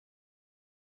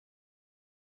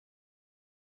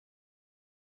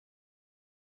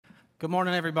Good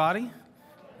morning, everybody.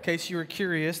 In case you were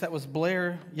curious, that was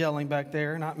Blair yelling back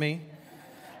there, not me.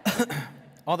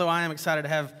 Although I am excited to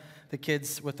have the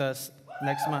kids with us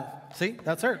next month. See,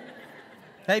 that's her.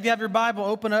 Hey, if you have your Bible,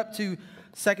 open up to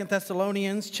 2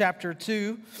 Thessalonians chapter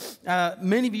 2.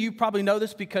 Many of you probably know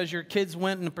this because your kids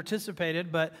went and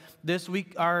participated, but this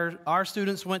week our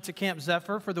students went to Camp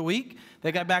Zephyr for the week.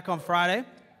 They got back on Friday.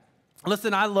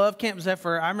 Listen, I love Camp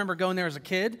Zephyr. I remember going there as a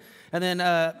kid, and then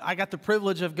I got the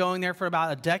privilege of going there for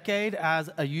about a decade as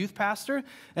a youth pastor,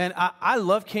 and I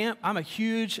love camp. I'm a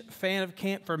huge fan of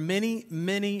camp for many,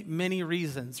 many, many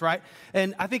reasons, right?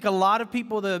 And I think a lot of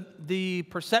people, the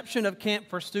perception of camp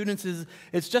for students is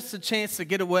it's just a chance to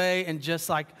get away and just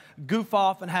like goof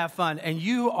off and have fun, and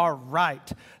you are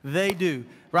right. They do,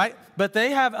 right? But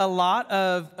they have a lot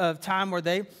of time where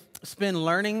they spend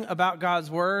learning about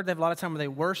God's word. They have a lot of time where they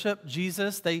worship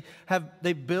Jesus. They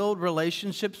build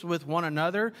relationships with one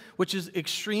another, which is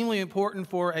extremely important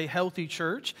for a healthy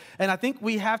church. And I think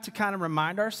we have to kind of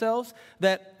remind ourselves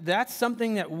that that's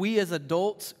something that we as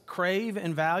adults crave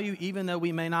and value, even though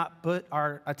we may not put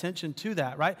our attention to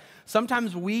that, right?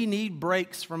 Sometimes we need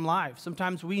breaks from life.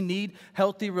 Sometimes we need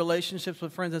healthy relationships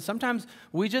with friends. And sometimes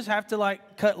we just have to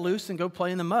like cut loose and go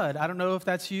play in the mud. I don't know if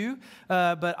that's you,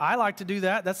 but I like to do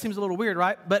that. That seems a little weird,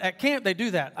 right? But at camp, they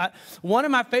do that. One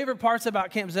of my favorite parts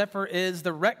about Camp Zephyr is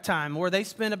the rec time, where they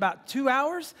spend about 2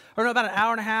 hours, or no, about an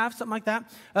hour and a half, something like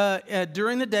that,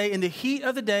 during the day, in the heat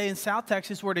of the day in South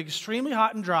Texas, where it's extremely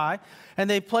hot and dry. And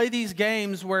they play these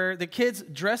games where the kids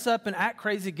dress up and act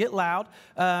crazy, get loud,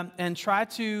 and try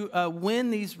to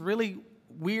win these really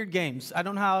weird games. I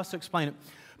don't know how else to explain it.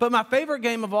 But my favorite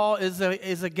game of all is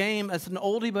a game, it's an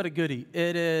oldie but a goodie.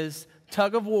 It is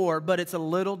tug of war, but it's a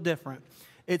little different.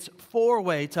 It's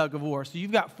four-way tug of war. So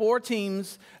you've got 4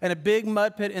 teams and a big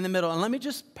mud pit in the middle. And let me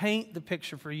just paint the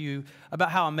picture for you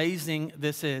about how amazing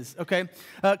this is, okay?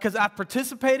 Because I've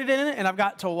participated in it, and I've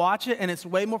got to watch it, and it's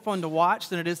way more fun to watch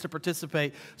than it is to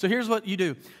participate. So here's what you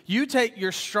do. You take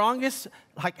your strongest,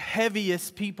 like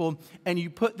heaviest people, and you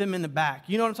put them in the back.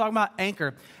 You know what I'm talking about?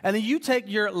 Anchor. And then you take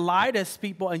your lightest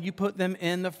people, and you put them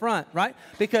in the front, right?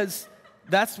 Because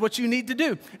that's what you need to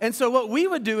do. And so what we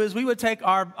would do is we would take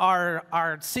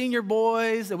our senior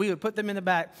boys and we would put them in the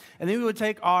back. And then we would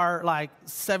take our like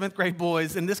 7th grade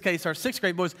boys, in this case our 6th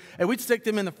grade boys, and we'd stick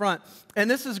them in the front.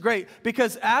 And this is great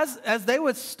because as they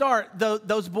would start,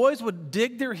 those boys would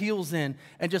dig their heels in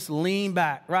and just lean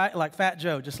back, right? Like Fat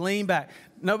Joe, just lean back.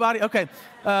 Nobody? Okay.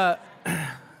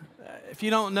 If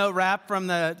you don't know rap from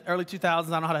the early 2000s, I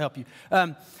don't know how to help you.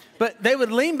 But they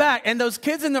would lean back, and those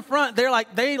kids in the front, they're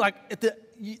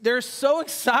so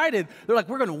excited. They're like,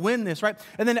 we're going to win this, right?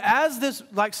 And then as this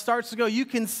like starts to go, you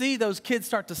can see those kids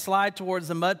start to slide towards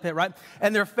the mud pit, right?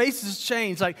 And their faces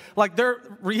change. Like their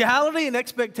reality and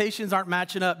expectations aren't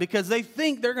matching up because they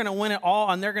think they're going to win it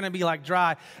all and they're going to be like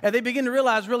dry. And they begin to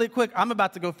realize really quick, I'm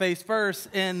about to go face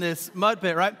first in this mud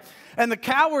pit, right? And the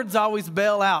cowards always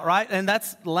bail out, right? And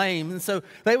that's lame. And so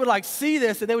they would like see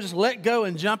this and they would just let go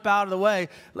and jump out of the way.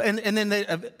 And then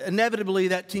inevitably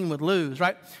that team would lose,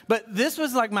 right? But this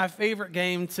was like my favorite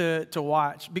game to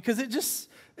watch because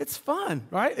it's fun,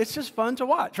 right? It's just fun to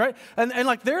watch, right? And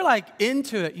like they're like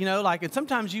into it, you know, like, and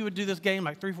sometimes you would do this game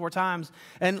like 3-4 times,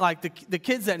 and like the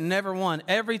kids that never won,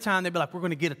 every time they'd be like, we're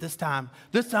going to get it this time.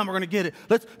 This time we're going to get it.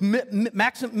 Let's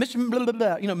mix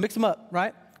them up,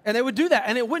 right? And they would do that,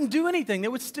 and it wouldn't do anything. They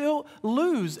would still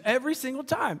lose every single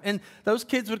time. And those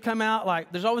kids would come out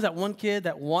like, there's always that one kid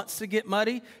that wants to get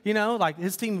muddy, you know, like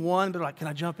his team won, but like, can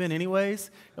I jump in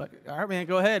anyways? You're like, all right, man,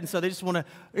 go ahead. And so they just want to,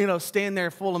 you know, stand there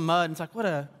full of mud. And it's like, what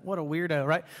a weirdo,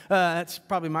 right? That's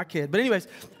probably my kid. But anyways,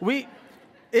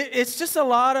 it's just a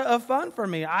lot of fun for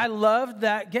me. I loved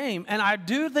that game. And I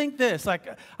do think this, like,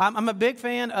 I'm a big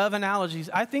fan of analogies.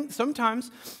 I think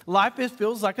sometimes life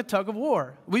feels like a tug of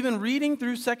war. We've been reading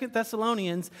through 2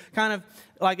 Thessalonians, kind of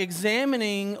like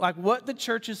examining like what the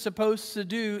church is supposed to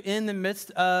do in the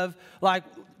midst of like,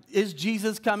 is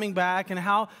Jesus coming back, and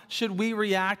how should we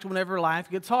react whenever life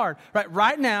gets hard?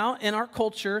 Right now in our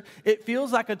culture, it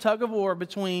feels like a tug of war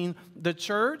between the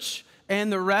church and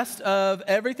the rest of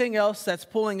everything else that's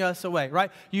pulling us away,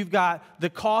 right? You've got the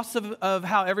cost of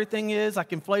how everything is,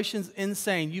 like inflation's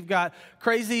insane. You've got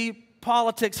crazy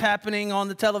politics happening on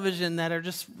the television that are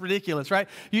just ridiculous, right?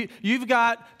 You've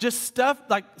got just stuff,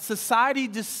 like society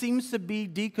just seems to be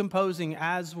decomposing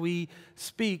as we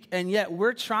speak, and yet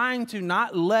we're trying to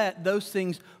not let those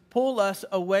things pull us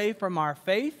away from our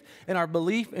faith and our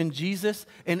belief in Jesus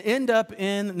and end up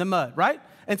in the mud, right?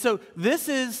 And so this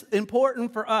is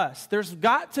important for us. There's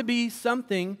got to be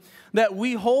something that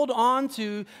we hold on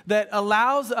to that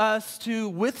allows us to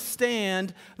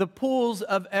withstand the pulls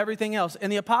of everything else.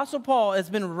 And the Apostle Paul has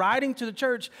been writing to the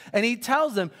church, and he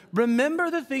tells them,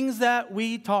 remember the things that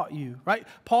we taught you, right?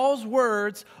 Paul's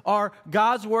words are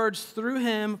God's words through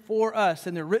him for us,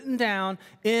 and they're written down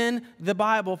in the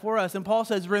Bible for us. And Paul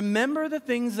says, remember the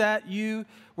things that you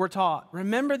were taught.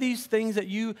 Remember these things that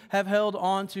you have held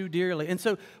on to dearly. And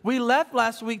so we left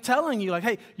last week telling you, like,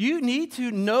 hey, you need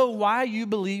to know why you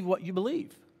believe what you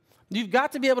believe. You've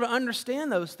got to be able to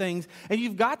understand those things, and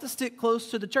you've got to stick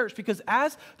close to the church, because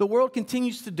as the world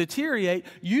continues to deteriorate,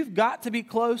 you've got to be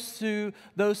close to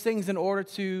those things in order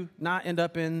to not end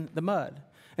up in the mud.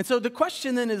 And so the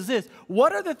question then is this: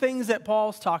 what are the things that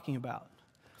Paul's talking about?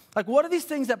 Like, what are these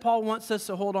things that Paul wants us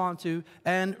to hold on to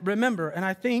and remember? And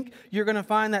I think you're going to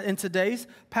find that in today's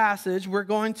passage, we're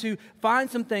going to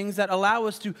find some things that allow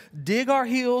us to dig our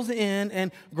heels in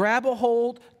and grab a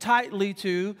hold tightly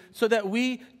to, so that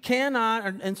we cannot,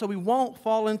 and so we won't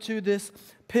fall into this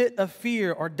pit of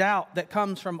fear or doubt that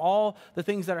comes from all the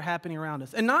things that are happening around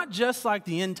us. And not just like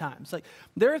the end times. Like,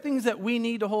 there are things that we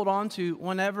need to hold on to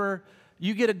whenever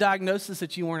you get a diagnosis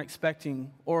that you weren't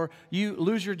expecting, or you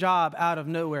lose your job out of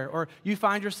nowhere, or you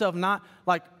find yourself not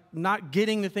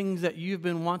getting the things that you've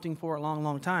been wanting for a long,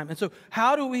 long time. And so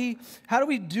how do we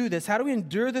do this? How do we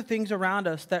endure the things around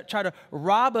us that try to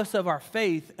rob us of our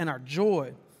faith and our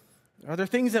joy? Are there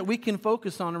things that we can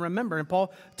focus on and remember? And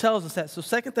Paul tells us that. So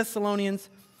 2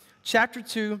 Thessalonians chapter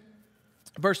 2,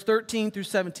 verse 13 through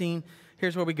 17,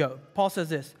 here's where we go. Paul says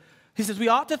this. He says, we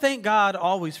ought to thank God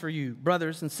always for you,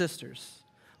 brothers and sisters,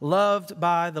 loved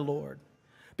by the Lord,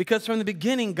 because from the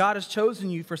beginning God has chosen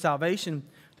you for salvation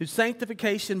through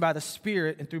sanctification by the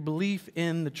Spirit and through belief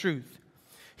in the truth.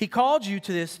 He called you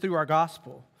to this through our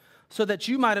gospel, so that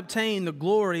you might obtain the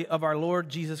glory of our Lord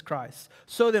Jesus Christ.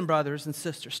 So then, brothers and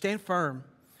sisters, stand firm.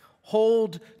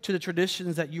 Hold to the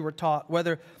traditions that you were taught,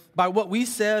 whether by what we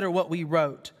said or what we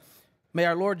wrote. May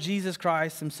our Lord Jesus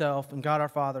Christ himself and God our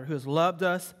Father, who has loved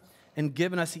us and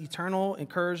given us eternal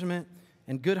encouragement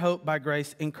and good hope by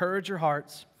grace, encourage your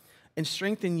hearts and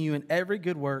strengthen you in every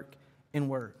good work and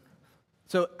word.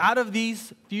 So out of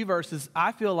these few verses,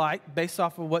 I feel like, based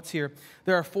off of what's here,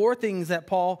 there are 4 things that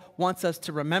Paul wants us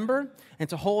to remember and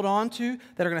to hold on to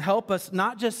that are going to help us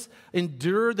not just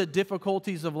endure the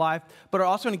difficulties of life, but are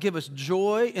also going to give us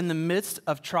joy in the midst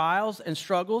of trials and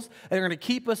struggles, and are going to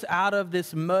keep us out of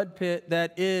this mud pit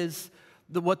that is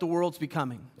what the world's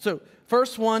becoming. So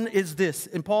first one is this,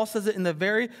 and Paul says it in the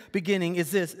very beginning,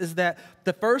 is that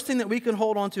the first thing that we can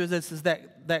hold on to is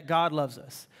that God loves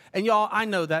us. And y'all, I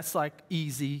know that's like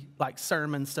easy, like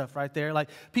sermon stuff right there. Like,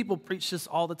 people preach this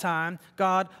all the time.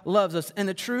 God loves us. And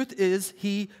the truth is,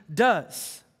 he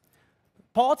does.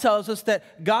 Paul tells us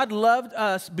that God loved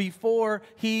us before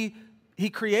he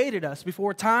created us.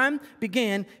 Before time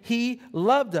began, he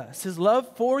loved us. His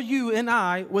love for you and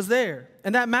I was there.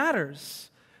 And that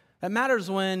matters. That matters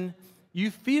when you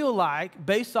feel like,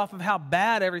 based off of how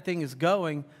bad everything is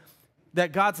going,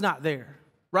 that God's not there.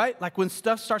 Right? Like when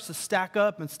stuff starts to stack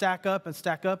up and stack up and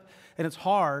stack up, and it's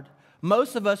hard,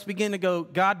 most of us begin to go,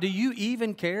 God, do you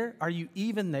even care? Are you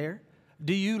even there?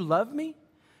 Do you love me?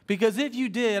 Because if you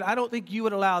did, I don't think you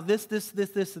would allow this,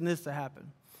 and this to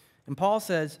happen. And Paul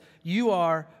says, you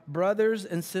are brothers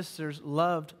and sisters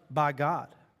loved by God.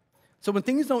 So when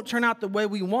things don't turn out the way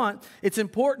we want, it's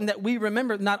important that we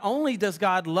remember not only does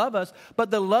God love us, but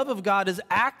the love of God is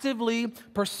actively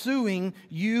pursuing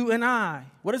you and I.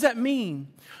 What does that mean?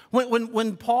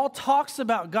 When Paul talks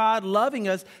about God loving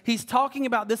us, he's talking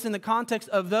about this in the context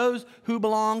of those who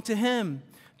belong to him,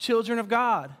 children of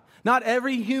God. Not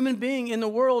every human being in the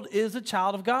world is a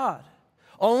child of God.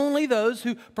 Only those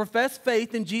who profess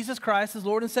faith in Jesus Christ as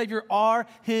Lord and Savior are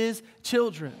his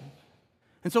children.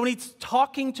 And so when he's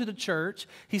talking to the church,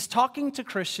 he's talking to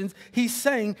Christians, he's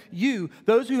saying, you,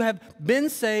 those who have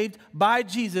been saved by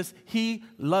Jesus, he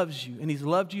loves you. And he's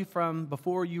loved you from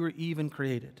before you were even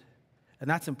created. And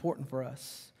that's important for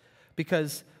us,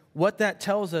 because what that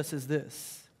tells us is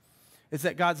this, is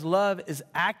that God's love is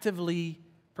actively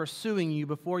pursuing you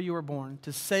before you were born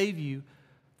to save you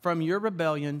from your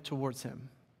rebellion towards him.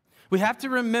 We have to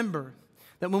remember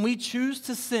that when we choose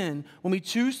to sin, when we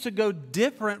choose to go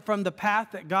different from the path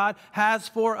that God has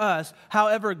for us,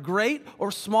 however great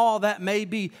or small that may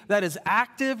be, that is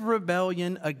active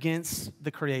rebellion against the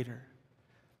Creator.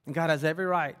 And God has every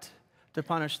right to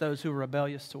punish those who are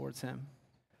rebellious towards him.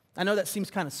 I know that seems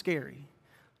kind of scary,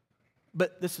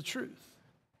 but this is the truth.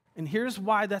 And here's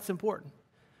why that's important.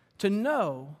 To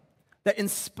know That in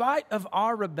spite of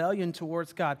our rebellion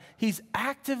towards God, he's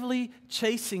actively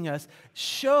chasing us,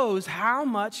 shows how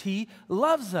much he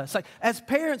loves us. Like, as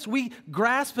parents, we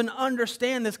grasp and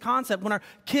understand this concept. When our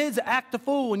kids act the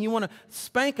fool and you want to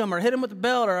spank them or hit them with a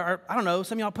belt or I don't know,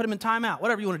 some of y'all put them in timeout,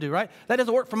 whatever you want to do, right? That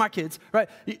doesn't work for my kids, right?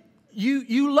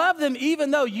 You love them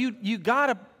even though you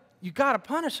gotta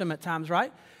punish them at times,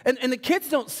 right? And the kids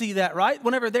don't see that, right?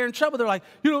 Whenever they're in trouble, they're like,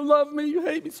 you don't love me, you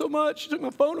hate me so much, you took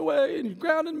my phone away, and you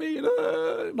grounded me, and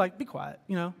I'm like, be quiet,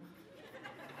 you know.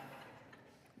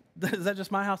 Is that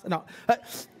just my house? No.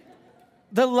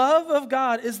 The love of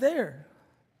God is there.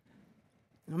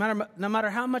 No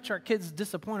matter how much our kids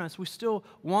disappoint us, we still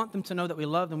want them to know that we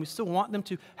love them. We still want them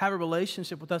to have a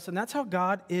relationship with us, and that's how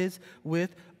God is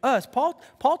with us. Paul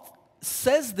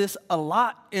says this a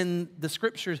lot in the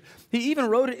scriptures. He even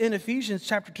wrote it in Ephesians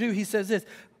chapter 2. He says this,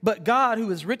 but God,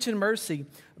 who is rich in mercy,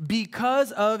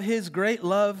 because of his great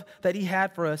love that he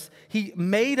had for us, he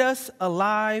made us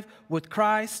alive with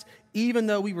Christ, even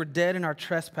though we were dead in our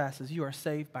trespasses. You are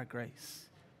saved by grace.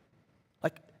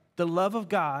 Like, the love of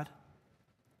God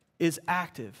is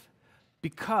active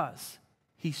because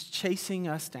he's chasing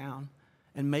us down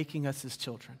and making us his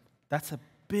children. That's a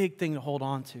big thing to hold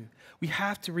on to. We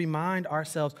have to remind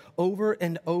ourselves over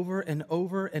and over and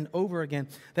over and over again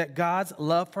that God's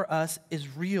love for us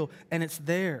is real and it's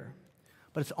there.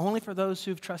 But it's only for those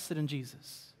who've trusted in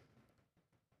Jesus.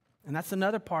 And that's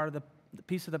another part of the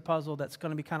piece of the puzzle that's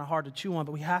going to be kind of hard to chew on.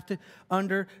 But we have to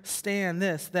understand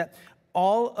this, that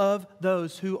all of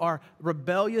those who are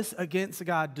rebellious against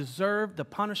God deserve the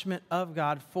punishment of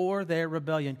God for their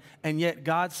rebellion. And yet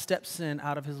God steps in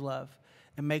out of his love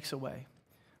and makes a way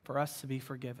for us to be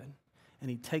forgiven. And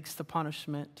he takes the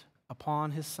punishment upon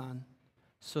his son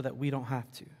so that we don't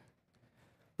have to.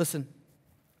 Listen,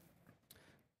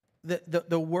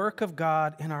 the work of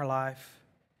God in our life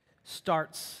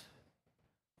starts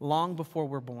long before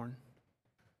we're born.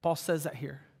 Paul says that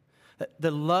here. That the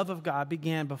love of God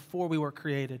began before we were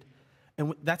created.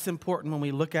 And that's important when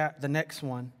we look at the next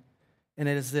one. And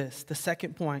it is this. The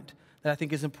second point that I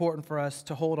think is important for us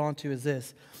to hold on to is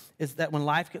this, is that when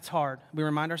life gets hard, we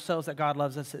remind ourselves that God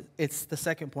loves us. It's the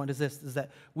second point is this, is that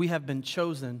we have been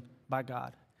chosen by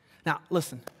God. Now,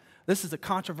 listen, this is a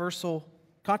controversial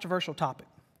topic.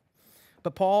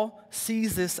 But Paul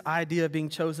sees this idea of being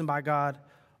chosen by God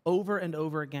over and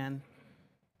over again.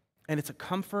 And it's a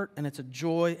comfort and it's a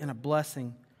joy and a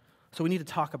blessing. So we need to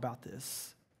talk about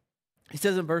this. He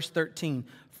says in verse 13,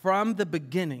 from the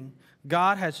beginning,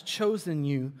 God has chosen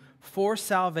you for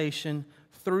salvation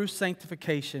through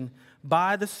sanctification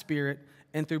by the Spirit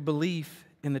and through belief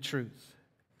in the truth.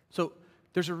 So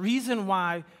there's a reason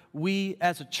why we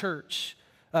as a church,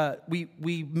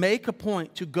 we make a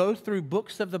point to go through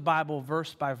books of the Bible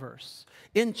verse by verse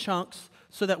in chunks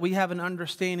so that we have an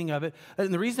understanding of it.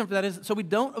 And the reason for that is so we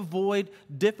don't avoid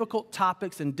difficult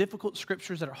topics and difficult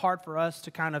scriptures that are hard for us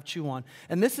to kind of chew on.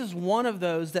 And this is one of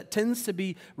those that tends to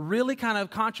be really kind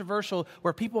of controversial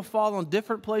where people fall on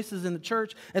different places in the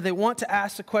church and they want to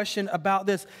ask the question about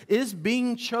this. Is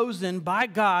being chosen by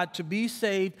God to be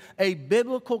saved a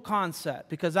biblical concept?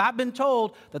 Because I've been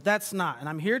told that that's not. And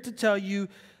I'm here to tell you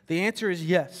the answer is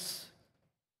yes.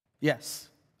 Yes.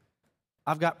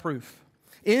 I've got proof.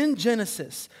 In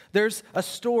Genesis, there's a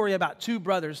story about two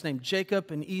brothers named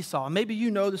Jacob and Esau. Maybe you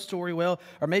know the story well,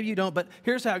 or maybe you don't, but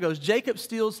here's how it goes. Jacob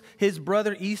steals his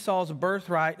brother Esau's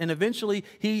birthright, and eventually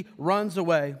he runs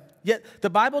away. Yet the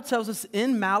Bible tells us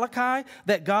in Malachi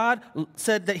that God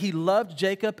said that he loved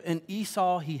Jacob and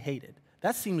Esau he hated.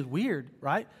 That seems weird,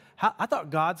 right? I thought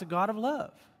God's a God of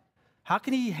love. How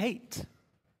can he hate?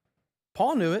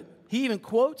 Paul knew it. He even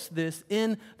quotes this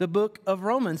in the book of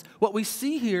Romans. What we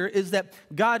see here is that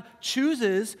God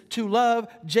chooses to love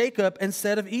Jacob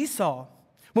instead of Esau.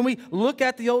 When we look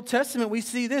at the Old Testament, we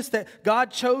see this, that God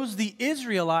chose the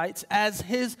Israelites as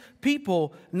his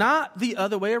people, not the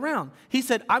other way around. He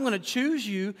said, I'm going to choose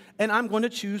you, and I'm going to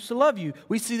choose to love you.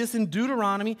 We see this in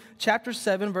Deuteronomy chapter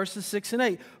 7, verses 6 and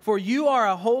 8. For you are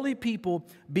a holy people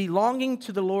belonging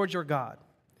to the Lord your God.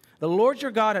 The Lord your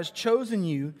God has chosen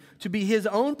you to be his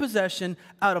own possession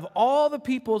out of all the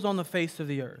peoples on the face of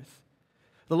the earth.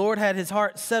 The Lord had his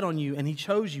heart set on you, and he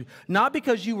chose you, not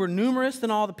because you were numerous than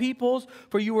all the peoples,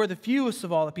 for you were the fewest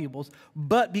of all the peoples,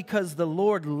 but because the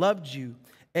Lord loved you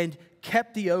and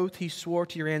kept the oath he swore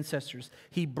to your ancestors.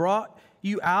 He brought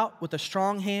you out with a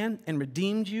strong hand and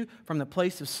redeemed you from the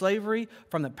place of slavery,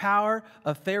 from the power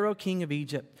of Pharaoh, king of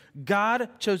Egypt. God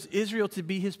chose Israel to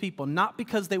be his people, not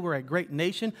because they were a great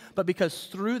nation, but because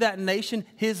through that nation,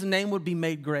 his name would be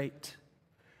made great.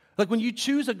 Like when you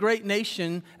choose a great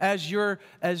nation as your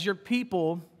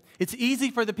people, It's easy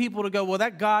for the people to go, well,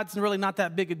 that God's really not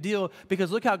that big a deal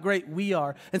because look how great we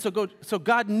are. And so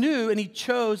God knew and he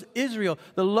chose Israel,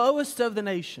 the lowest of the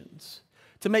nations,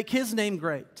 to make his name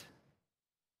great.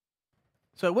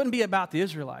 So it wouldn't be about the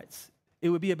Israelites. It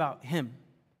would be about him.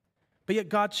 But yet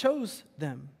God chose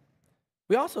them.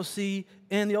 We also see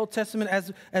in the Old Testament,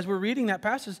 as we're reading that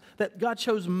passage, that God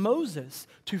chose Moses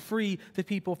to free the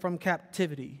people from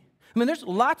captivity. I mean, there's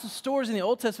lots of stories in the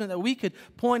Old Testament that we could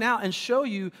point out and show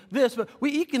you this, but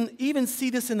we can even see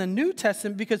this in the New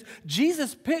Testament because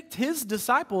Jesus picked his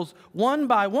disciples one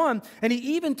by one, and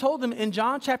he even told them in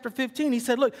John chapter 15, he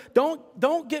said, look,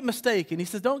 don't get mistaken. He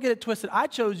says, don't get it twisted. I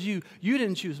chose you. You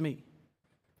didn't choose me.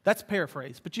 That's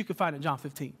paraphrased, but you can find it in John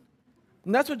 15.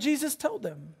 And that's what Jesus told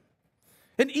them.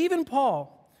 And even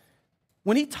Paul,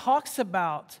 when he talks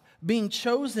about being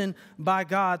chosen by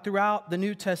God throughout the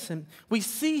New Testament, we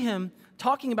see him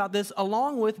talking about this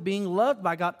along with being loved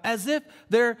by God as if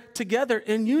they're together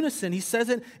in unison. He says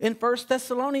it in 1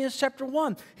 Thessalonians chapter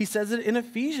 1. He says it in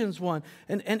Ephesians 1.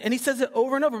 And he says it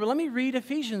over and over. But let me read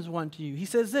Ephesians 1 to you. He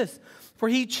says this, for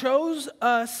he chose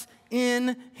us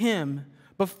in him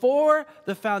before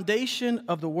the foundation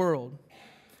of the world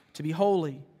to be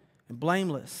holy and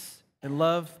blameless and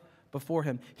love before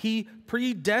him. He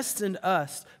predestined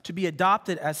us to be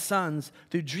adopted as sons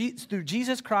through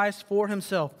Jesus Christ for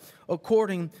himself,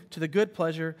 according to the good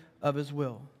pleasure of his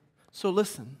will. So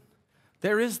listen,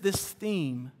 there is this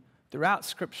theme throughout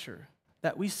Scripture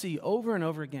that we see over and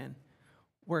over again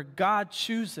where God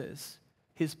chooses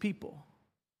his people.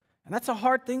 And that's a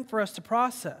hard thing for us to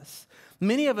process.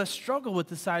 Many of us struggle with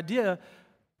this idea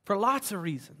for lots of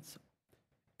reasons.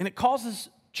 And it causes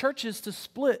churches to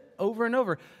split over and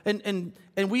over. And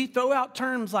we throw out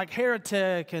terms like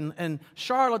heretic and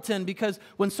charlatan because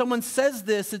when someone says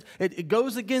this, it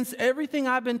goes against everything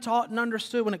I've been taught and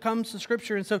understood when it comes to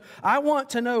Scripture. And so I want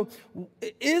to know,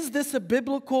 is this a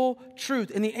biblical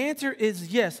truth? And the answer is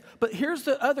yes. But here's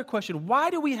the other question. Why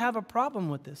do we have a problem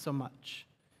with this so much?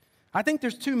 I think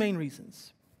there's two main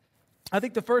reasons. I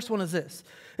think the first one is this,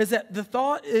 is that the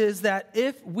thought is that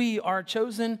if we are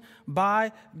chosen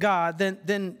by God,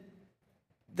 then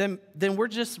we're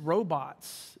just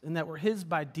robots and that we're his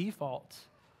by default,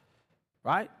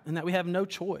 right? And that we have no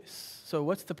choice. So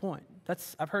what's the point?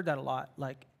 I've heard that a lot.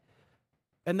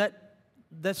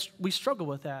 We struggle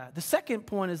with that. The second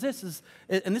point is this,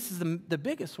 and this is the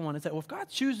biggest one, is that if God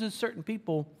chooses certain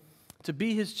people to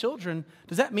be his children,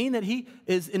 does that mean that he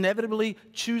is inevitably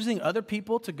choosing other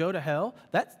people to go to hell?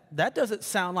 That doesn't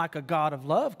sound like a God of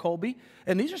love, Colby.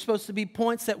 And these are supposed to be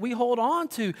points that we hold on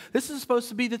to. This is supposed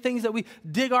to be the things that we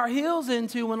dig our heels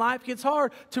into when life gets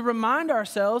hard to remind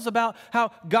ourselves about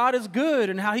how God is good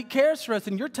and how he cares for us.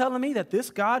 And you're telling me that this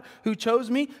God who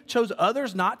chose me chose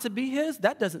others not to be his?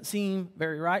 That doesn't seem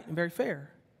very right and very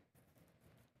fair.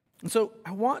 And so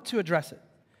I want to address it,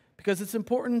 because it's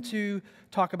important to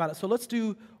talk about it. So let's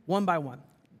do one by one.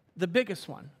 The biggest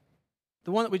one,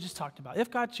 the one that we just talked about. If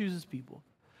God chooses people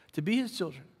to be his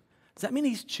children, does that mean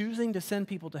he's choosing to send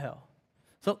people to hell?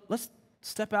 So let's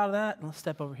step out of that and let's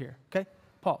step over here, okay?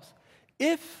 Pause.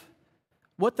 If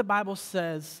what the Bible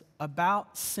says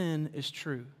about sin is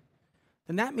true,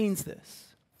 then that means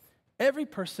this. Every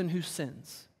person who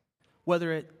sins,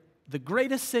 whether it the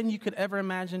greatest sin you could ever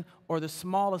imagine or the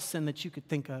smallest sin that you could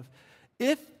think of,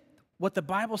 if what the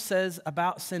Bible says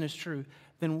about sin is true,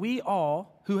 then we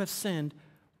all who have sinned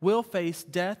will face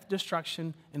death,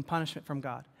 destruction, and punishment from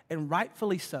God, and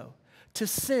rightfully so. To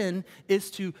sin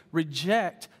is to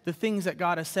reject the things that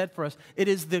God has said for us. It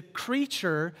is the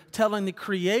creature telling the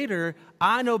Creator,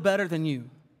 I know better than you,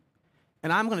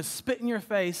 and I'm going to spit in your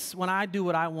face when I do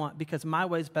what I want because my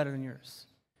way is better than yours.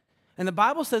 And the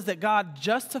Bible says that God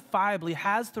justifiably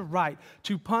has the right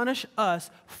to punish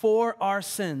us for our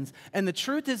sins. And the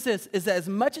truth is this, is that as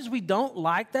much as we don't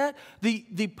like that,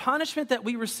 the punishment that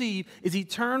we receive is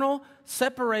eternal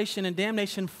separation and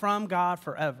damnation from God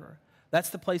forever. That's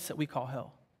the place that we call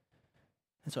hell.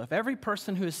 And so if every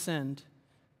person who has sinned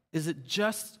is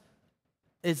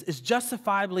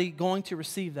justifiably going to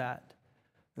receive that,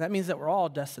 that means that we're all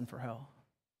destined for hell.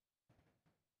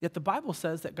 Yet the Bible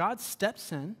says that God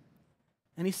steps in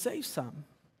and he saves some.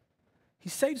 He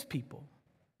saves people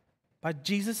by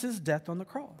Jesus' death on the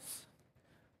cross.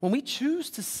 When we choose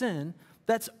to sin,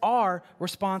 that's our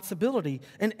responsibility.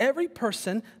 And every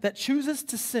person that chooses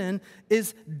to sin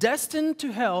is destined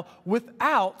to hell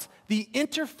without the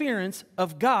interference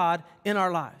of God in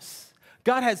our lives.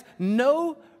 God has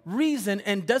no reason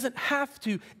and doesn't have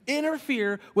to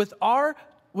interfere with our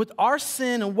with our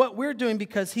sin and what we're doing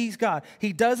because he's God.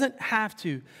 He doesn't have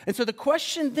to. And so the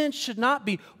question then should not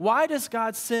be, why does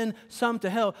God send some to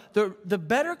hell? The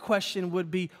better question would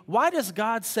be, why does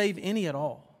God save any at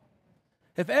all?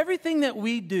 If everything that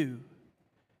we do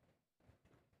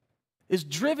is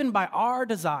driven by our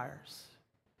desires,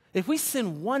 if we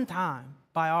sin one time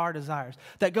by our desires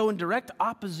that go in direct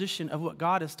opposition of what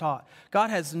God has taught, God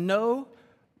has no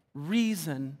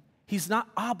reason, he's not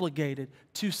obligated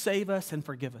to save us and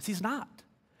forgive us. He's not.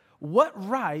 What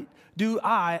right do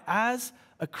I, as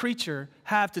a creature,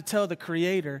 have to tell the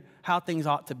Creator how things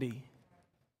ought to be?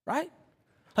 Right?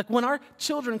 Like when our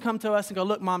children come to us and go,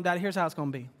 look, Mom, Daddy, here's how it's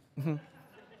going to be. I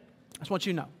just want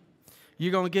you to know.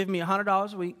 You're going to give me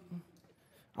 $100 a week.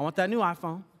 I want that new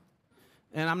iPhone.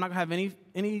 And I'm not going to have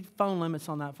any phone limits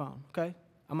on that phone, okay?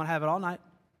 I'm going to have it all night.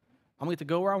 I'm going to get to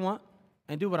go where I want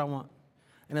and do what I want.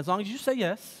 And as long as you say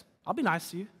yes, I'll be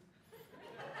nice to you.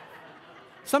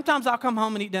 Sometimes I'll come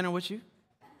home and eat dinner with you.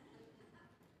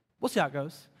 We'll see how it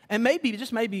goes. And maybe,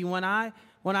 just maybe, when I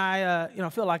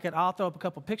feel like it, I'll throw up a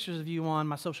couple pictures of you on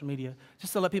my social media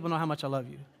just to let people know how much I love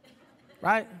you,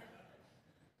 right?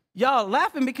 Y'all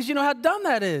laughing because you know how dumb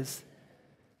that is.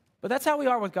 But that's how we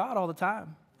are with God all the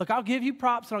time. Look, I'll give you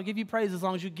props and I'll give you praise as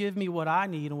long as you give me what I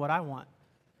need and what I want.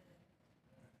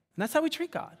 And that's how we treat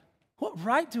God. What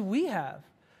right do we have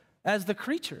as the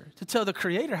creature to tell the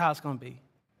Creator how it's going to be?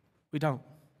 We don't.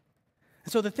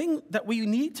 And so the thing that we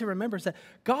need to remember is that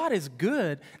God is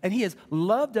good and he has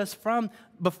loved us from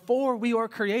before we were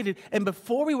created. And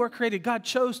before we were created, God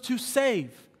chose to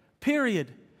save,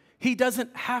 period. He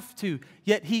doesn't have to,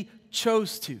 yet he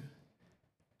chose to.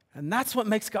 And that's what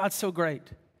makes God so great,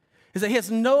 is that he has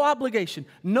no obligation,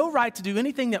 no right to do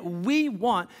anything that we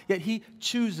want, yet he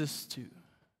chooses to.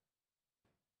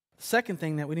 The second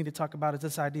thing that we need to talk about is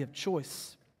this idea of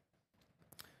choice.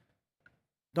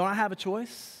 Don't I have a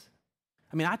choice?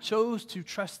 I mean, I chose to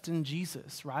trust in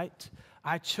Jesus, right?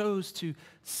 I chose to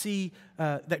see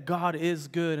that God is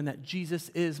good and that Jesus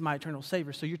is my eternal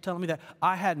Savior. So you're telling me that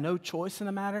I had no choice in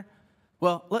the matter?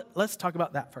 Well, let's talk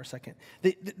about that for a second.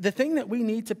 The thing that we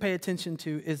need to pay attention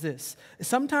to is this.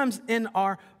 Sometimes in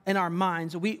our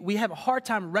minds, we have a hard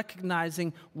time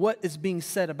recognizing what is being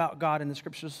said about God in the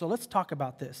Scriptures. So let's talk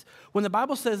about this. When the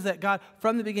Bible says that God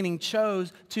from the beginning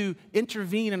chose to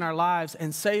intervene in our lives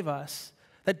and save us,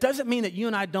 that doesn't mean that you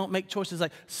and I don't make choices.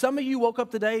 Like some of you woke up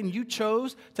today and you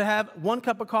chose to have 1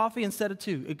 cup of coffee instead of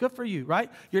 2. Good for you, right?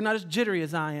 You're not as jittery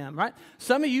as I am, right?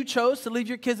 Some of you chose to leave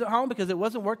your kids at home because it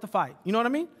wasn't worth the fight. You know what I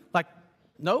mean? Like,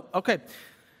 nope, okay.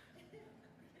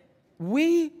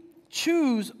 We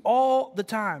choose all the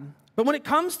time. But when it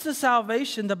comes to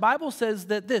salvation, the Bible says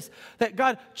that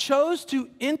God chose to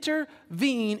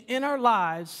intervene in our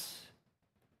lives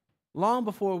long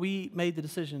before we made the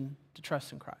decision to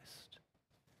trust in Christ.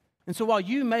 And so while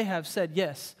you may have said,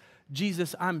 yes,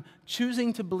 Jesus, I'm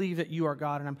choosing to believe that you are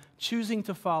God and I'm choosing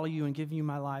to follow you and give you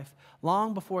my life,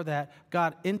 long before that,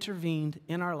 God intervened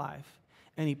in our life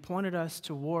and he pointed us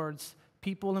towards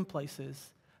people and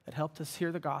places that helped us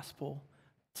hear the gospel,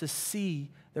 to see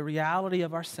the reality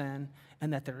of our sin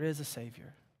and that there is a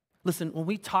Savior. Listen, when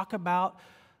we talk about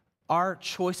our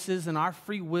choices and our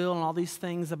free will and all these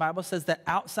things, the Bible says that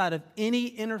outside of any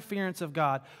interference of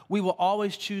God, we will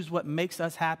always choose what makes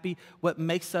us happy, what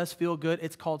makes us feel good.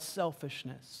 It's called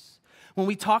selfishness. When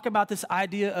we talk about this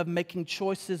idea of making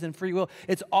choices and free will,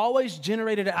 it's always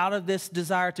generated out of this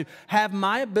desire to have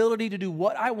my ability to do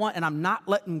what I want and I'm not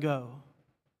letting go.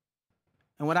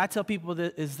 And what I tell people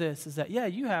is that, yeah,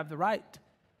 you have the right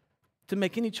to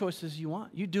make any choices you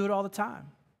want. You do it all the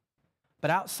time. But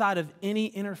outside of any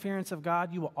interference of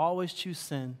God, you will always choose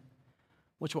sin,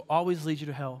 which will always lead you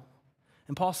to hell.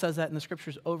 And Paul says that in the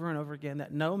Scriptures over and over again,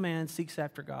 that no man seeks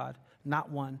after God, not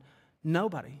one.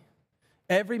 Nobody.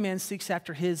 Every man seeks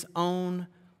after his own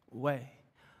way.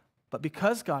 But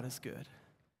because God is good,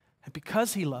 and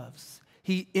because he loves,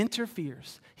 he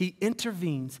interferes, he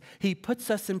intervenes, he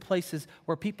puts us in places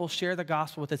where people share the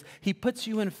gospel with us. He puts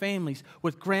you in families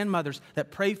with grandmothers that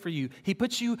pray for you. He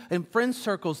puts you in friend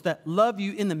circles that love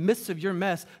you in the midst of your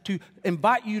mess to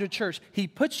invite you to church. He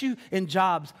puts you in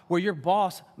jobs where your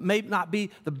boss may not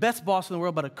be the best boss in the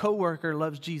world, but a coworker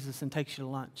loves Jesus and takes you to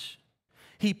lunch.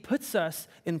 He puts us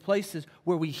in places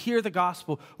where we hear the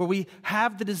gospel, where we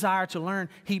have the desire to learn.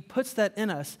 He puts that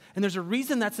in us. And there's a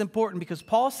reason that's important, because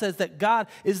Paul says that God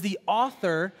is the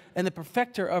author and the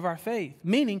perfecter of our faith,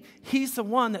 meaning he's the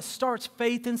one that starts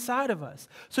faith inside of us.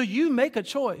 So you make a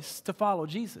choice to follow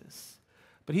Jesus,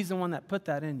 but he's the one that put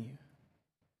that in you.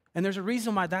 And there's a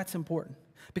reason why that's important.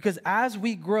 Because as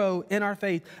we grow in our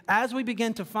faith, as we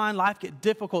begin to find life get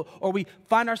difficult, or we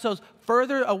find ourselves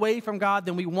further away from God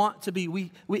than we want to be,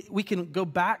 we can go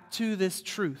back to this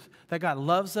truth that God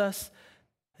loves us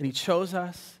and He chose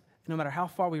us. No matter how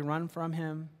far we run from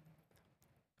Him,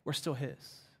 we're still His.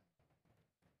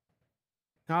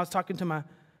 Now, I was talking to my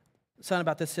son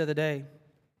about this the other day.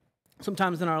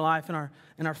 Sometimes in our life,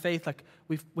 in our faith, like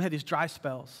we have these dry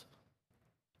spells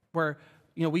where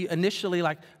we initially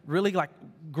really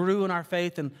grew in our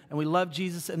faith and we love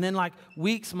Jesus, and then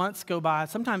weeks, months go by,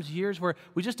 sometimes years, where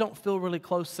we just don't feel really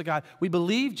close to God. We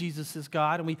believe Jesus is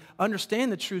God and we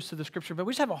understand the truths of the Scripture, but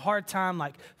we just have a hard time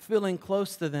feeling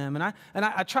close to them. And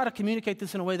I try to communicate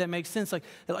this in a way that makes sense.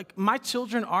 Like my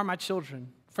children are my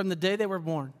children from the day they were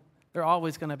born. They're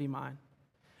always going to be mine.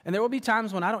 And there will be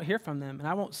times when I don't hear from them and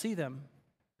I won't see them,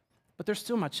 but they're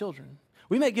still my children.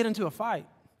 We may get into a fight,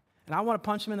 and I want to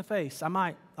punch them in the face. I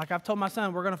might. I've told my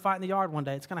son, we're going to fight in the yard one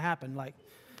day. It's going to happen.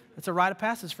 It's a rite of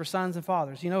passage for sons and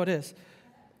fathers. You know it is.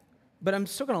 But I'm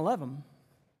still going to love them.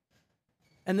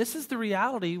 And this is the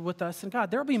reality with us and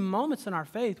God. There will be moments in our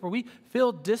faith where we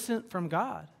feel distant from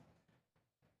God.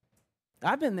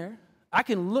 I've been there. I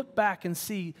can look back and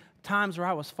see times where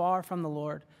I was far from the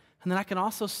Lord. And then I can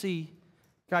also see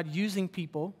God using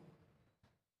people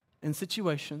in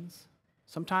situations,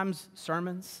 sometimes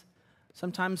sermons,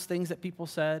 sometimes things that people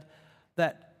said,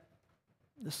 that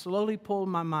slowly pulled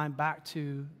my mind back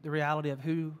to the reality of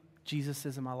who Jesus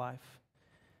is in my life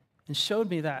and showed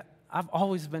me that I've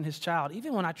always been His child.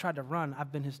 Even when I tried to run,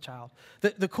 I've been His child.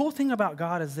 The cool thing about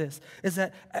God is this, is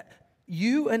that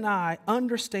you and I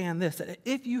understand this, that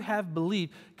if you have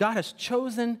believed, God has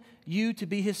chosen you to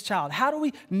be His child. How do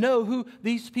we know who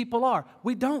these people are?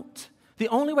 We don't. The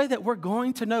only way that we're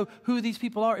going to know who these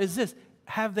people are is this: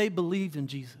 have they believed in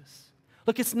Jesus?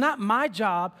 Look, it's not my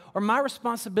job or my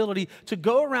responsibility to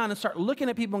go around and start looking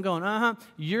at people and going,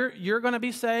 you're going to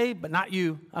be saved, but not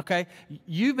you, okay?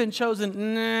 You've been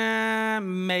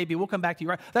chosen, maybe. We'll come back to you,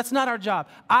 right? That's not our job.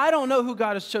 I don't know who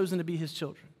God has chosen to be His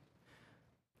children.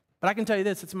 But I can tell you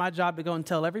this, it's my job to go and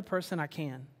tell every person I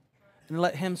can and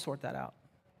let Him sort that out.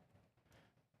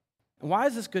 And why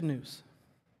is this good news?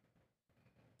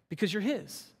 Because you're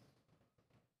His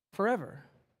forever.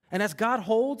 And as God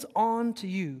holds on to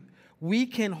you, we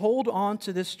can hold on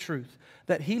to this truth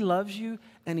that He loves you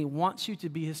and He wants you to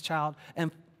be His child.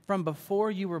 And from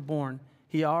before you were born,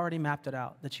 He already mapped it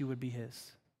out that you would be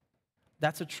His.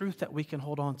 That's a truth that we can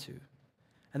hold on to.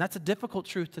 And that's a difficult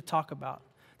truth to talk about,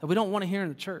 that we don't want to hear in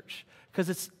the church,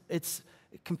 because it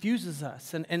confuses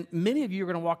us. And many of you are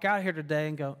going to walk out here today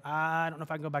and go, I don't know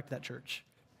if I can go back to that church.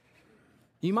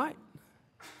 You might.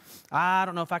 I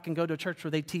don't know if I can go to a church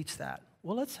where they teach that.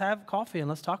 Well, let's have coffee and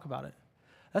let's talk about it.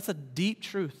 That's a deep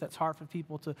truth that's hard for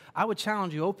people to. I would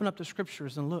challenge you, open up the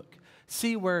Scriptures and look.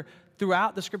 See where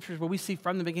throughout the Scriptures where we see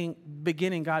from the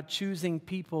beginning God choosing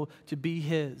people to be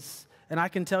His. And I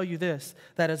can tell you this,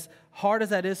 that as hard as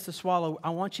that is to swallow,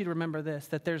 I want you to remember this,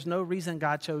 that there's no reason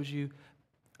God chose you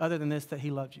other than this, that He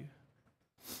loved you.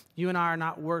 You and I are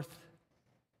not worth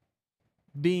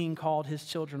being called His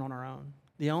children on our own.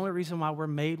 The only reason why we're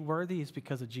made worthy is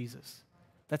because of Jesus.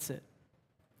 That's it.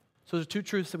 So there's two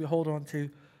truths that we hold on to.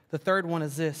 The third one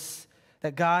is this,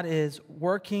 that God is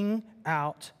working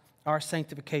out our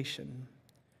sanctification.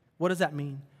 What does that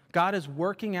mean? God is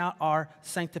working out our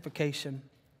sanctification.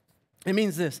 It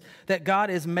means this, that God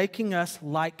is making us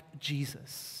like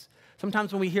Jesus.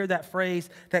 Sometimes when we hear that phrase,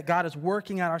 that God is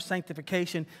working out our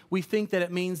sanctification, we think that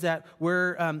it means that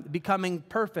we're becoming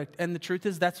perfect. And the truth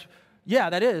is that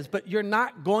is. But you're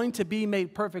not going to be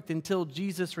made perfect until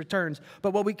Jesus returns.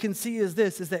 But what we can see is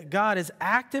this, is that God is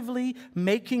actively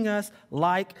making us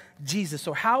like Jesus.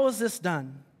 So how is this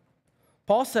done?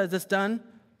 Paul says it's done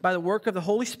by the work of the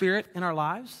Holy Spirit in our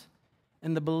lives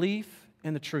and the belief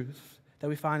in the truth that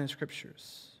we find in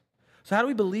Scriptures. So how do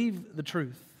we believe the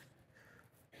truth?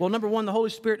 Well, number one, the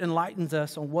Holy Spirit enlightens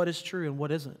us on what is true and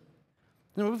what isn't.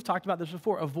 You know, we've talked about this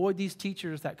before. Avoid these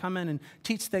teachers that come in and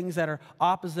teach things that are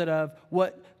opposite of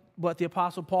what the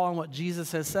Apostle Paul and what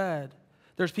Jesus has said.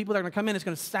 There's people that are going to come in, it's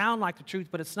going to sound like the truth,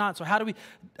 but it's not. So how do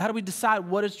we decide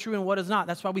what is true and what is not?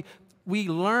 That's why we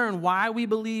learn why we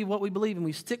believe what we believe, and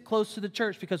we stick close to the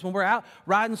church, because when we're out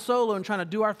riding solo and trying to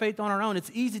do our faith on our own,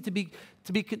 it's easy to be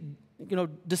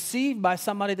deceived by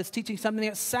somebody that's teaching something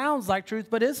that sounds like truth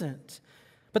but isn't.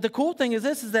 But the cool thing is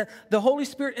this, is that the Holy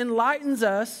Spirit enlightens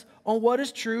us on what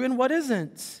is true and what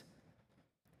isn't.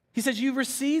 He says, you've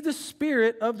received the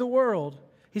spirit of the world.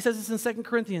 He says this in 2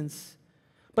 Corinthians.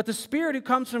 But the Spirit who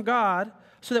comes from God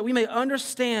so that we may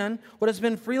understand what has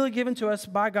been freely given to us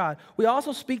by God. We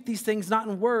also speak these things not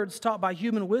in words taught by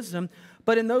human wisdom,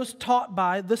 but in those taught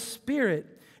by the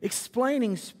Spirit,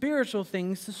 explaining spiritual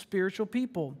things to spiritual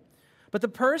people. But the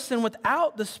person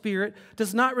without the Spirit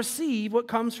does not receive what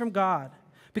comes from God,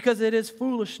 because it is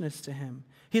foolishness to him.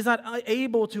 He is not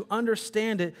able to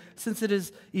understand it, since it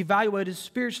is evaluated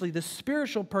spiritually. The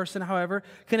spiritual person, however,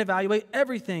 can evaluate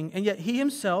everything, and yet he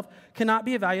himself cannot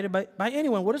be evaluated by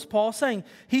anyone. What is Paul saying?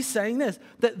 He's saying this,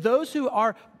 that those who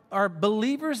are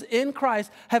believers in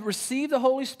Christ have received the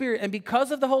Holy Spirit, and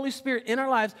because of the Holy Spirit in our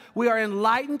lives, we are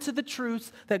enlightened to the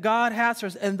truths that God has for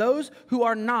us, and those who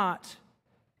are not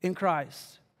in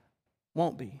Christ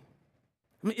won't be.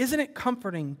 I mean, isn't it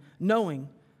comforting knowing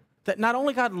that not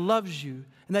only God loves you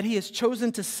and that He has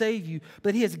chosen to save you,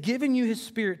 but He has given you His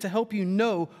Spirit to help you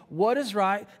know what is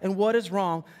right and what is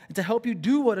wrong, and to help you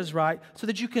do what is right so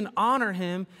that you can honor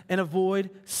Him and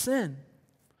avoid sin.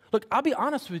 Look, I'll be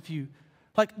honest with you.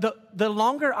 Like, the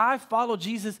longer I follow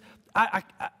Jesus, I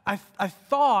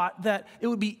thought that it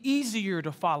would be easier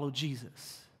to follow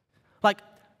Jesus. Like,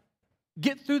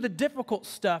 get through the difficult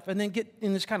stuff and then get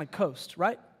in this kind of coast,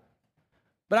 right?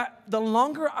 But the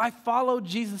longer I follow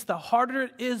Jesus, the harder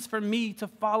it is for me to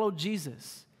follow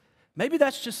Jesus. Maybe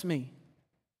that's just me.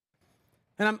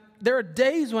 And there are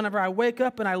days whenever I wake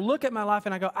up and I look at my life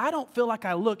and I go, I don't feel like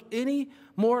I look any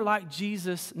more like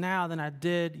Jesus now than I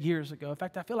did years ago. In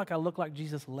fact, I feel like I look like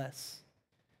Jesus less.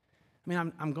 I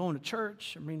mean, I'm going to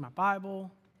church, I'm reading my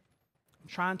Bible, I'm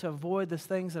trying to avoid the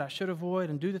things that I should avoid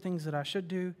and do the things that I should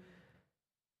do.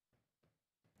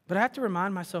 But I have to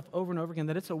remind myself over and over again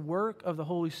that it's a work of the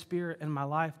Holy Spirit in my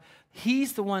life.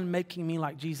 He's the one making me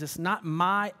like Jesus, not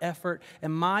my effort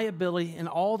and my ability and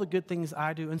all the good things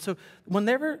I do. And so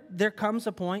whenever there comes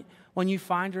a point when you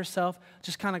find yourself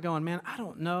just kind of going, man, I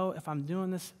don't know if I'm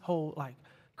doing this whole like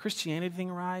Christianity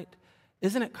thing right,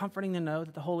 isn't it comforting to know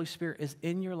that the Holy Spirit is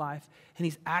in your life and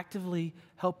He's actively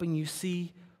helping you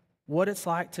see what it's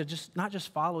like to just not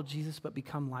just follow Jesus, but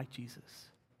become like Jesus?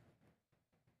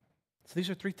 So these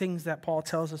are three things that Paul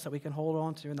tells us that we can hold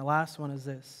on to. And the last one is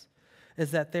this,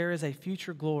 is that there is a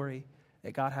future glory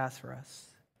that God has for us.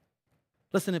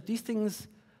 Listen, if these things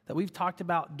that we've talked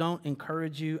about don't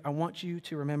encourage you, I want you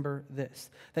to remember this,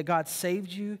 that God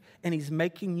saved you and He's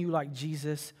making you like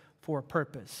Jesus for a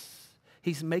purpose.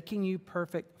 He's making you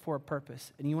perfect for a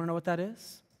purpose. And you want to know what that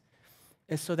is?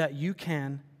 It's so that you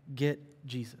can get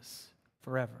Jesus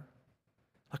forever.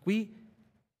 Like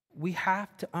we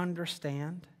have to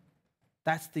understand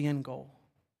that's the end goal.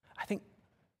 I think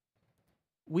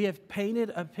we have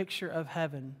painted a picture of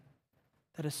heaven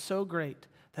that is so great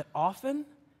that often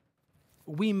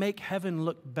we make heaven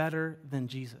look better than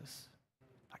Jesus.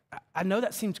 I know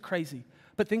that seems crazy,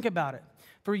 but think about it.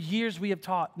 For years we have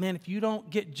taught, man, if you don't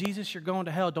get Jesus, you're going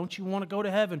to hell. Don't you want to go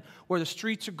to heaven where the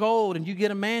streets are gold and you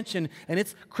get a mansion and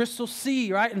it's crystal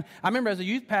sea, right? And I remember as a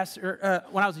youth pastor,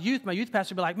 when I was a youth, my youth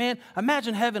pastor would be like, man,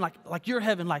 imagine heaven like your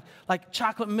heaven, like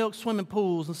chocolate milk swimming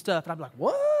pools and stuff. And I'd be like,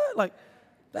 what? Like,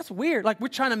 that's weird. Like, we're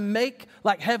trying to make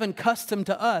like heaven custom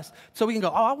to us so we can go,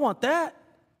 oh, I want that.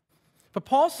 But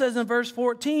Paul says in verse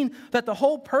 14 that the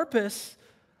whole purpose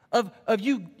of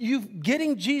you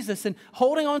getting Jesus and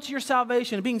holding on to your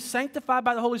salvation and being sanctified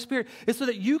by the Holy Spirit is so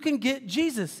that you can get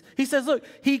Jesus. He says, look,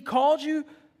 He called you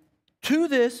to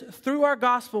this through our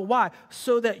gospel. Why?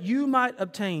 So that you might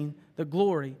obtain the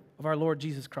glory of our Lord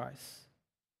Jesus Christ.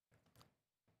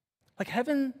 Like,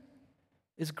 heaven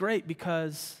is great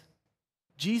because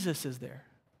Jesus is there.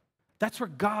 That's where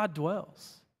God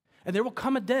dwells. And there will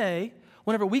come a day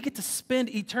whenever we get to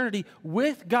spend eternity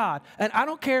with God. And I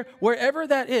don't care wherever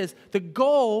that is, the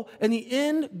goal and the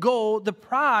end goal, the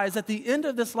prize at the end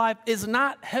of this life is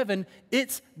not heaven,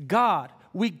 it's God.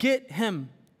 We get Him.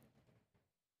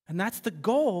 And that's the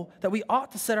goal that we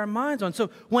ought to set our minds on. So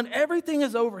when everything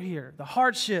is over here, the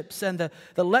hardships and the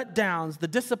letdowns, the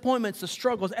disappointments, the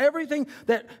struggles, everything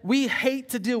that we hate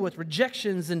to deal with,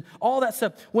 rejections and all that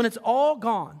stuff, when it's all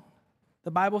gone,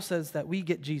 the Bible says that we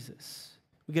get Jesus.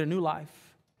 We get a new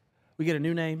life. We get a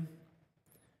new name.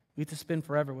 We get to spend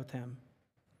forever with Him,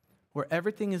 where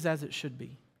everything is as it should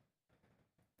be.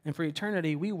 And for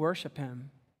eternity, we worship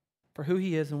Him for who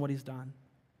He is and what He's done.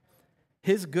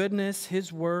 His goodness,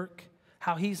 His work,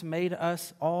 how He's made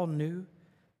us all new.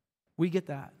 We get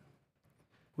that.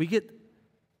 We get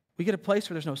a place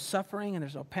where there's no suffering and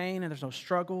there's no pain and there's no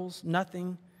struggles.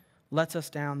 Nothing lets us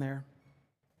down there.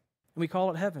 And we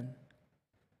call it heaven.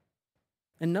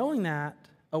 And knowing that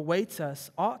awaits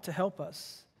us ought to help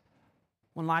us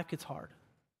when life gets hard.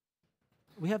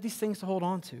 We have these things to hold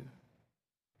on to.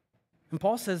 And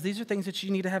Paul says these are things that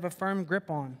you need to have a firm grip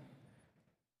on.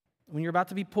 when you're about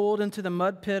to be pulled into the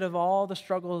mud pit of all the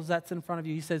struggles that's in front of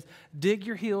you, he says, dig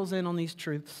your heels in on these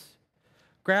truths.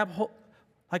 Grab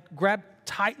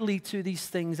tightly to these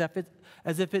things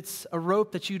as if it's a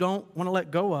rope that you don't want to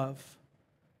let go of.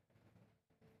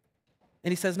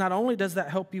 And he says, not only does that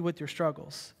help you with your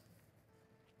struggles,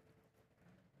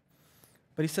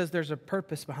 but he says there's a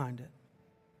purpose behind it.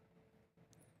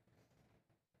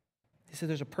 He says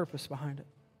there's a purpose behind it.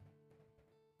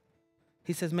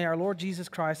 He says, may our Lord Jesus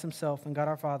Christ himself and God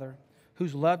our Father,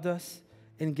 who's loved us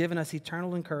and given us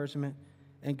eternal encouragement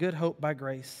and good hope by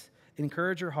grace,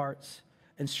 encourage your hearts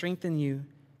and strengthen you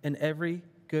in every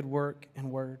good work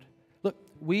and word. Look,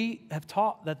 we have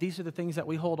taught that these are the things that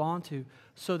we hold on to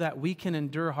so that we can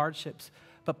endure hardships.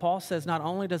 But Paul says not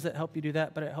only does it help you do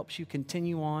that, but it helps you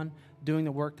continue on doing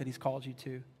the work that he's called you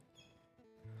to.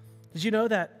 Did you know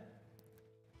that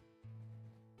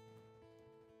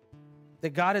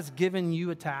God has given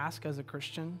you a task as a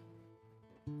Christian?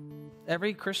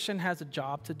 Every Christian has a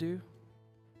job to do.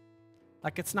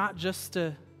 Like, it's not just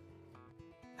to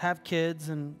have kids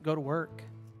and go to work.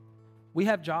 We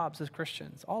have jobs as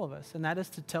Christians, all of us, and that is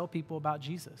to tell people about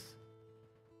Jesus.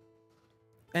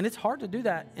 And it's hard to do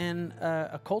that in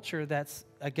a culture that's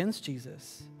against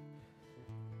Jesus.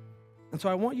 And so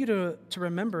I want you to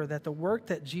remember that the work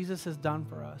that Jesus has done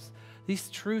for us, these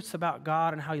truths about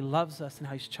God and how he loves us and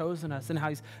how he's chosen us and how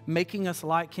he's making us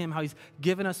like him, how he's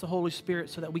given us the Holy Spirit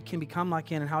so that we can become like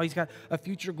him, and how he's got a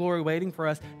future glory waiting for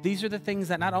us. These are the things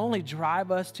that not only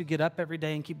drive us to get up every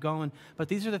day and keep going, but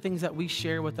these are the things that we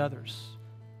share with others.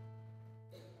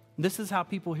 This is how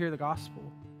people hear the gospel.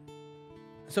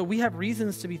 So we have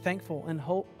reasons to be thankful and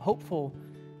hopeful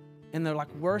in the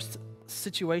worst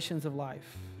situations of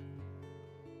life.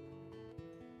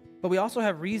 But we also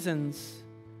have reasons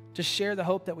to share the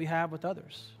hope that we have with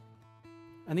others.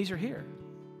 And these are here.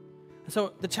 And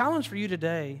so the challenge for you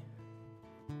today,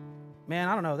 man,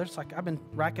 I don't know. I've been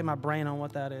racking my brain on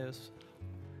what that is.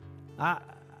 I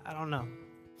don't know.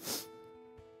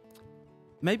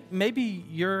 Maybe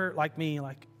you're like me,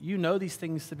 you know these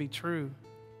things to be true.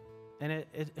 And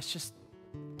it just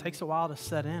takes a while to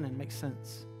set in and make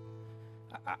sense.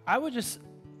 I would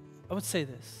say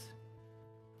this.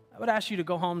 I would ask you to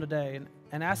go home today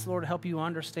and ask the Lord to help you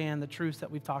understand the truths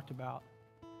that we've talked about.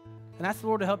 And ask the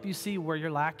Lord to help you see where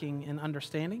you're lacking in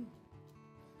understanding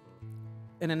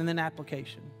and in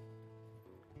application.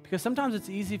 Because sometimes it's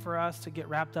easy for us to get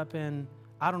wrapped up in,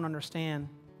 I don't understand,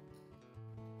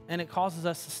 and it causes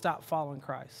us to stop following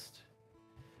Christ.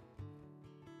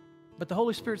 But the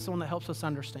Holy Spirit's the one that helps us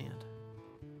understand.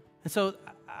 And so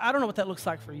I don't know what that looks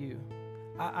like for you.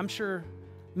 I'm sure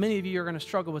many of you are going to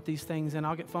struggle with these things, and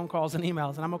I'll get phone calls and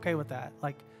emails, and I'm okay with that.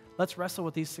 Let's wrestle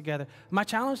with these together. My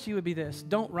challenge to you would be this: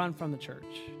 don't run from the church.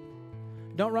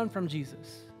 Don't run from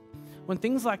Jesus. When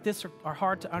things like this are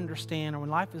hard to understand, or when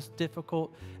life is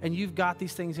difficult and you've got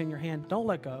these things in your hand, don't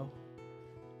let go.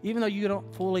 Even though you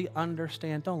don't fully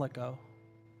understand, don't let go.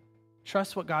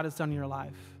 Trust what God has done in your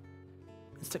life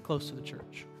and stick close to the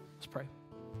church. Let's pray.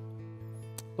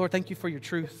 Lord, thank you for your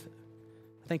truth.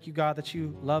 Thank you, God, that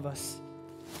you love us,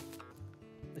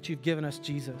 that you've given us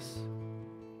Jesus.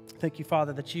 Thank you,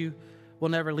 Father, that you will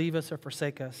never leave us or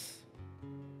forsake us.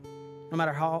 No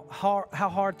matter how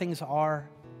hard things are,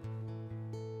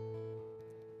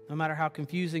 no matter how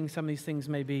confusing some of these things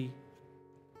may be,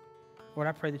 Lord,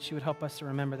 I pray that you would help us to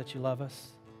remember that you love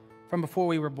us. From before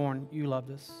we were born, you loved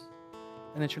us,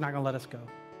 and that you're not going to let us go.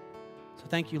 So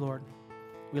thank you, Lord.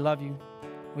 We love you.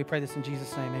 We pray this in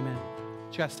Jesus' name. Amen.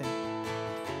 You guys stand.